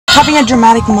Having a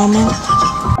dramatic moment.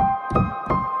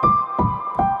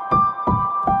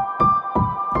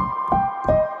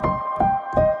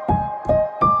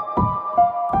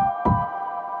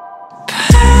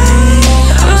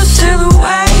 A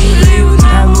silhouette, it was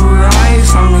never right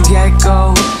from the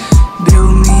get-go.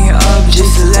 Build me up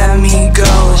just to let me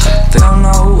go. Feel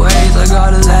no ways, I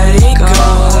gotta let it go.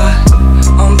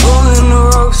 I'm pulling the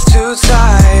ropes too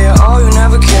tight. Oh, you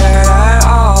never cared at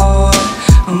all.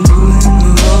 I'm pulling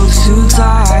the ropes too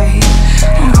tight.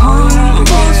 I'm pulling the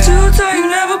ropes too tight. You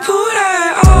never pulled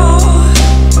at all.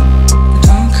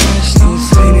 Don't crash, no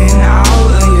spinning out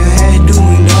of your head,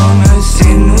 doing donuts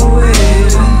in the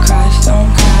whip. Don't crash, don't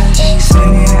crash.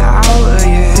 Spinning out of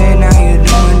your head, now you're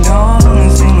doing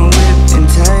donuts in the whip.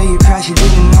 Until you crash, you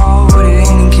didn't know what it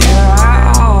didn't care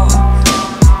at all.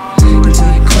 Until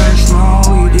you crash, no,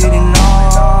 you didn't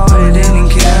know it didn't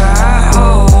care at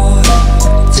all.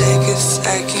 Take a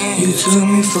second, you took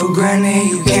me for granted.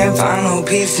 You can't find no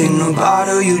peace in the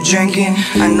bottle you drinking.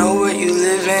 I know what you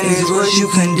live in is what you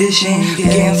condition.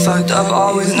 Getting fucked up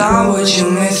always not what you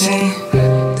missing.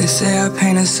 They say I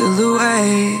paint a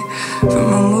silhouette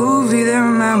from a movie they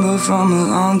remember from a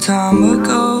long time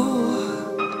ago.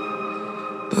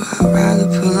 But I'd rather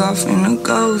pull off in a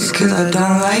ghost, cause I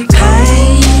don't like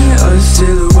pain. A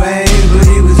silhouette, but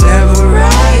it was never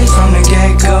right from the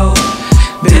get-go.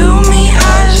 Build me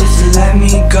up just to let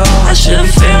me go. I should've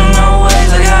feel no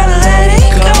ways, I gotta let it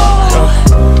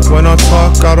go. When I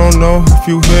talk, I don't know if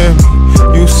you hear me.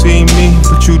 You see me,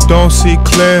 but you don't see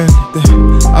clearly.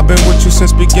 I've been with you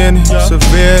since beginning,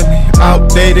 severely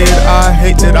outdated. I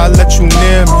hate that I let you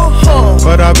near me,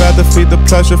 but I'd rather feed the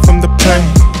pleasure from the pain.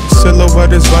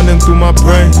 Silhouette is running through my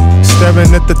brain,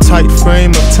 staring at the tight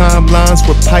frame of timelines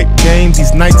with pipe game.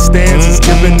 These nightstands is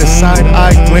giving the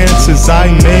side-eye glances I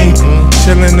made.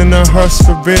 Chilling in a hearse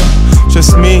for real,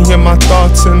 just me and my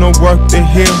thoughts and the work to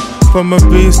heal. From a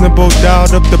reasonable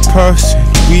doubt of the person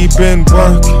we've been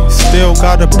working, still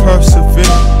gotta persevere.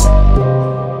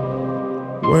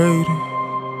 Waiting,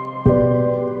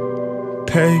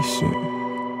 patient,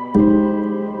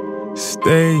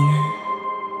 staying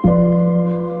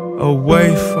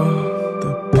away from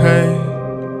the pain.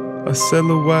 A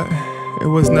silhouette, it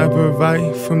was never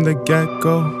right from the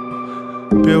get-go.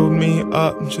 Build me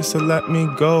up just to let me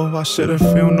go. I shouldn't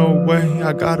feel no way,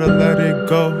 I gotta let it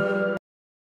go.